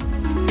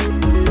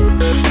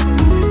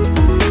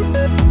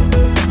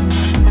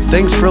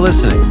 Thanks for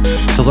listening.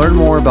 To learn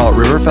more about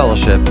River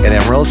Fellowship in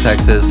Amarillo,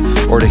 Texas,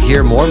 or to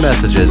hear more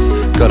messages,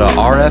 go to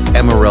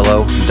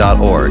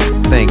rfamarillo.org.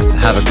 Thanks.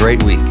 Have a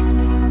great week.